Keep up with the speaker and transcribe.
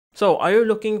So are you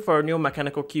looking for a new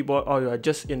mechanical keyboard, or you are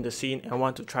just in the scene and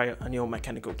want to try a new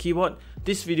mechanical keyboard?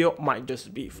 This video might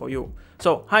just be for you.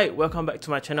 So hi, welcome back to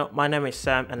my channel. My name is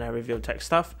Sam and I review tech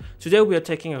stuff. Today we are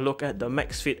taking a look at the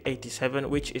MAXFIT87,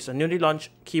 which is a newly launched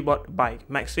keyboard by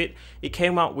MAXFIT. It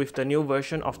came out with the new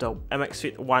version of the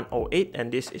MAXFIT108,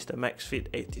 and this is the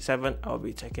MAXFIT87 I'll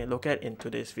be taking a look at in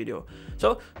today's video.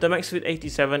 So the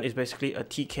MAXFIT87 is basically a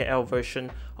TKL version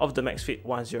of the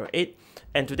MAXFIT108,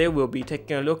 and today we'll be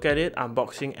taking a look at it,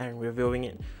 unboxing and reviewing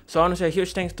it. So I want to say a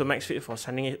huge thanks to MAXFIT for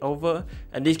sending it over,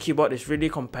 and this keyboard is really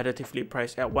competitively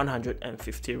priced at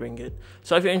 150 ringgit.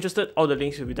 So if you're interested, all the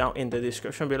links will be down in the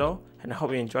description below, and I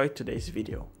hope you enjoyed today's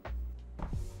video.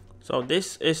 So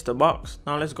this is the box.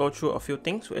 Now let's go through a few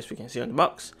things as we can see on the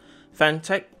box.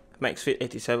 Fantech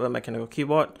MAXFIT87 mechanical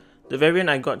keyboard. The variant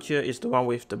I got here is the one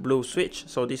with the blue switch.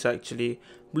 So these are actually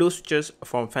blue switches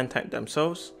from Fantech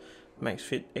themselves.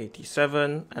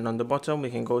 MAXFIT87, and on the bottom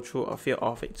we can go through a few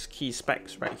of its key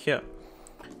specs right here.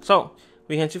 So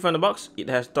we can see from the box, it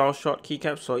has dual shot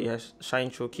keycaps, so it has shine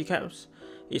through keycaps.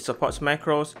 It supports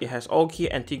macros. It has all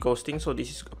key anti-ghosting, so this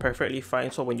is perfectly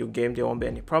fine, so when you game there won't be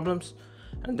any problems.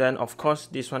 And then of course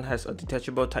this one has a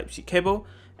detachable Type-C cable,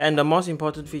 and the most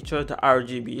important feature, the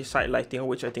RGB Side Lighting,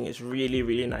 which I think is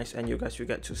really nice, and you guys will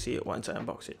get to see it once I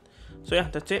unbox it. So yeah,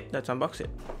 that's it. Let's unbox it.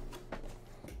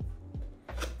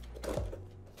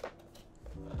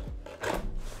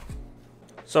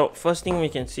 So first thing we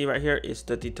can see right here is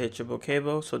the detachable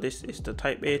cable. So this is the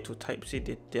Type A to Type C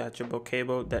detachable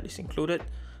cable that is included.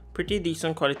 Pretty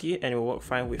decent quality, and it will work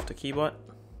fine with the keyboard.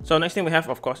 So next thing we have,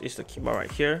 of course, is the keyboard right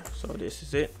here. So this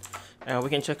is it. And we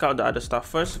can check out the other stuff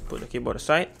first. Put the keyboard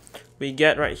aside. We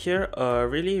get right here a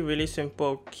really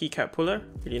simple keycap puller.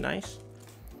 Really nice.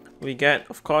 We get,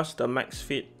 of course, the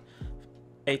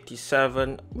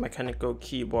MAXFIT87 mechanical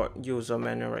keyboard user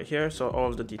manual right here. So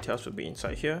all the details will be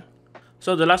inside here.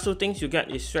 So the last two things you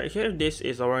get is right here. This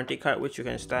is a warranty card, which you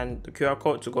can scan the QR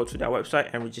code to go to their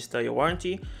website and register your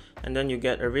warranty. And then you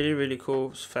get a really cool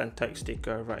Fantech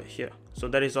sticker right here. So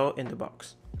that is all in the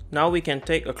box. Now we can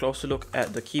take a closer look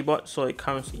at the keyboard. So it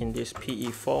comes in this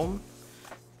PE foam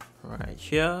right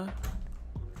here.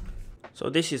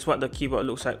 So this is what the keyboard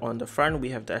looks like on the front.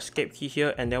 We have the escape key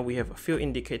here, and then we have a few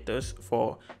indicators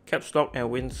for caps lock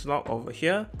and winds lock over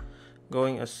here.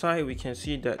 Going aside, we can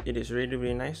see that it is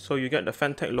really nice. So you get the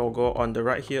Fantech logo on the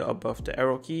right here above the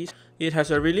arrow keys. It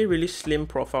has a really slim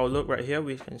profile look right here,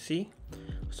 we can see.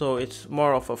 So it's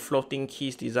more of a floating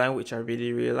keys design, which I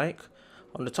really like.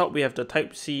 On the top we have the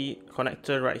Type-C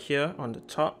connector right here on the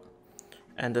top.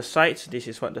 And the sides, this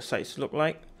is what the sides look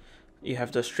like. You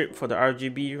have the strip for the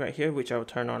RGB right here, which I will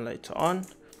turn on later on.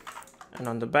 And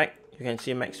on the back you can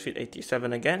see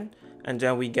MAXFIT87 again. And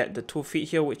then we get the 2 feet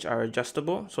here, which are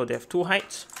adjustable, so they have 2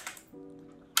 heights.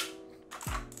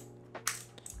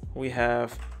 We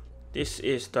have, this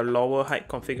is the lower height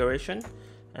configuration,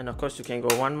 and of course you can go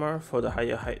one more for the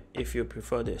higher height if you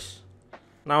prefer this.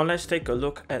 Now let's take a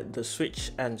look at the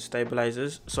switch and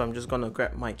stabilizers. So I'm just gonna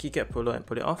grab my keycap puller and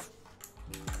put it off.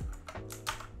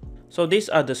 So these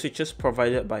are the switches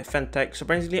provided by Fantech.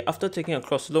 Surprisingly, after taking a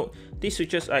close look, these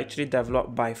switches are actually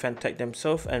developed by Fantech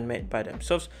themselves and made by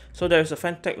themselves. So there's a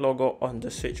Fantech logo on the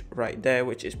switch right there,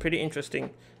 which is pretty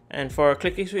interesting. And for a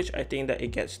clicky switch, I think that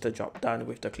it gets the job done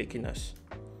with the clickiness.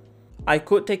 I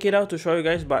could take it out to show you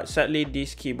guys, but sadly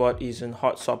this keyboard isn't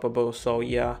hot swappable. So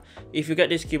yeah, if you get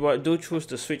this keyboard, do choose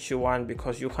the switch you want,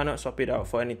 because you cannot swap it out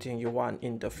for anything you want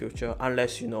in the future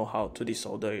unless you know how to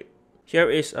desolder it.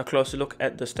 Here is a closer look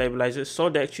at the stabilizers. So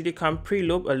they actually come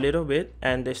pre-looped a little bit,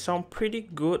 and they sound pretty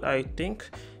good, I think.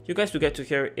 You guys will get to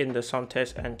hear it in the sound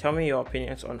test and tell me your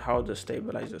opinions on how the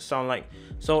stabilizers sound like.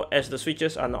 So as the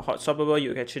switches are not hot swappable,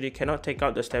 you actually cannot take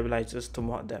out the stabilizers to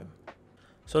mod them.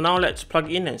 So now let's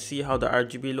plug in and see how the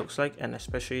RGB looks like, and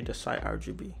especially the side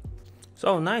RGB.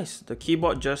 So nice, the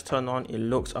keyboard just turned on. It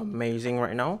looks amazing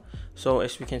right now. So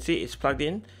as we can see, it's plugged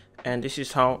in, and this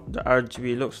is how the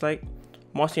RGB looks like.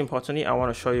 Most importantly, I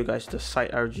want to show you guys the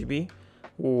side RGB.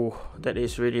 Ooh, that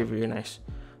is really nice.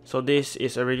 So this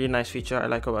is a really nice feature I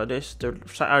like about this. The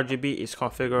side RGB is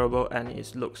configurable and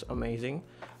it looks amazing.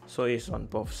 So it's on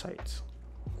both sides.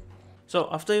 So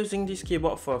after using this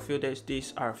keyboard for a few days,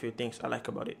 these are a few things I like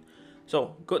about it.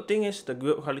 So good thing is the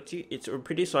build quality. It's a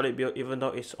pretty solid build, even though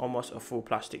it's almost a full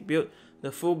plastic build.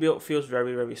 The full build feels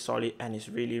very solid, and it's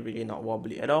really not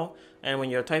wobbly at all. And when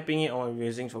you're typing it or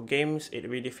using for games, it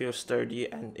really feels sturdy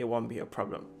and it won't be a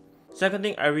problem. Second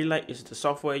thing I really like is the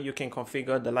software. You can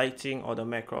configure the lighting or the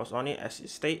macros on it as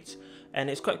it states, and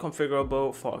it's quite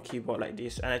configurable for a keyboard like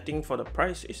this. And I think for the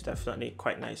price, it's definitely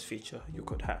quite nice feature you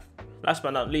could have. Last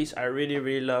but not least, I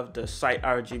really love the side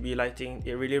RGB lighting.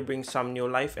 It really brings some new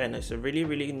life, and it's a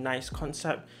really nice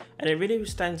concept, and it really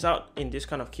stands out in this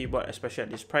kind of keyboard, especially at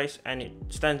this price, and it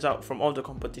stands out from all the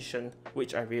competition,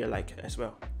 which I really like as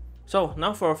well. So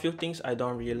now for a few things I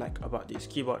don't really like about this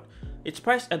keyboard. It's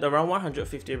priced at around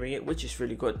 150 ringgit, which is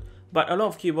really good, but a lot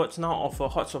of keyboards now offer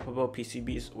hot swappable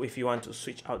PCBs if you want to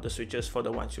switch out the switches for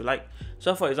the ones you like.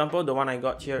 So for example, the one I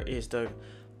got here is the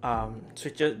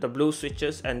switches, the blue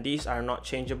switches, and these are not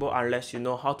changeable unless you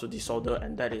know how to desolder,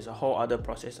 and that is a whole other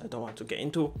process I don't want to get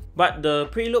into. But the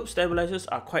pre-loop stabilizers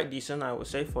are quite decent, I would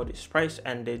say, for this price,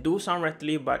 and they do sound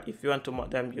rattly, but if you want to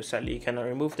mod them, you sadly cannot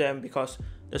remove them because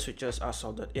the switches are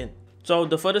soldered in. So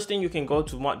the furthest thing you can go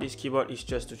to mod this keyboard is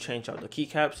just to change out the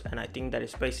keycaps, and I think that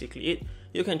is basically it.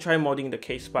 You can try modding the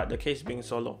case, but the case being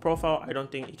so low profile, I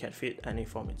don't think it can fit any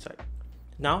foam inside.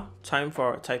 Now, time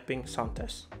for a typing sound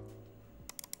test.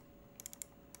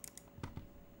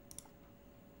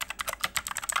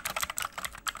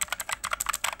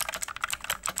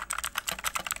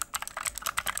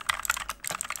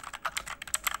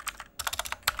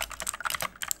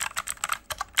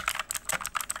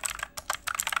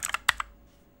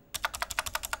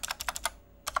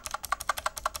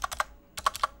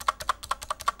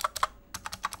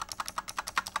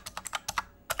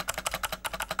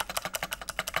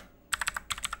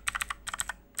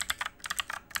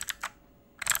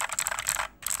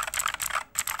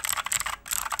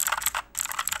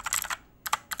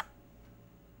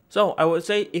 So I would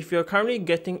say if you're currently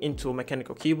getting into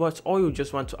mechanical keyboards, or you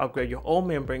just want to upgrade your old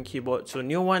membrane keyboard to a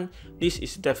new one, this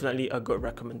is definitely a good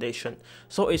recommendation.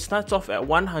 So it starts off at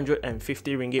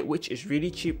 150 ringgit, which is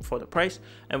really cheap for the price,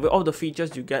 and with all the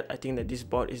features you get, I think that this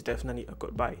board is definitely a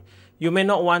good buy. You may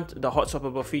not want the hot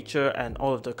swappable feature and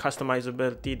all of the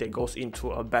customizability that goes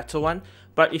into a better one,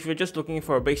 but if you're just looking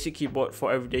for a basic keyboard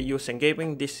for everyday use and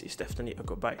gaming, this is definitely a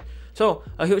good buy. So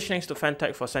a huge thanks to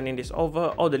Fantech for sending this over.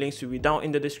 All the links will be down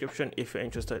in the description if you're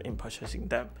interested in purchasing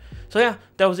them. So yeah,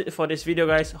 that was it for this video,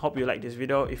 guys. Hope you liked this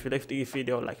video. If you liked this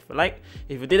video, like.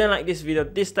 If you didn't like this video,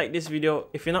 dislike this video.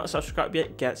 If you're not subscribed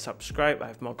yet, get subscribed. I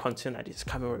have more content like this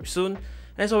coming very soon.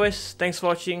 And as always, thanks for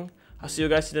watching. I'll see you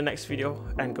guys in the next video,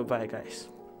 and goodbye,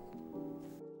 guys.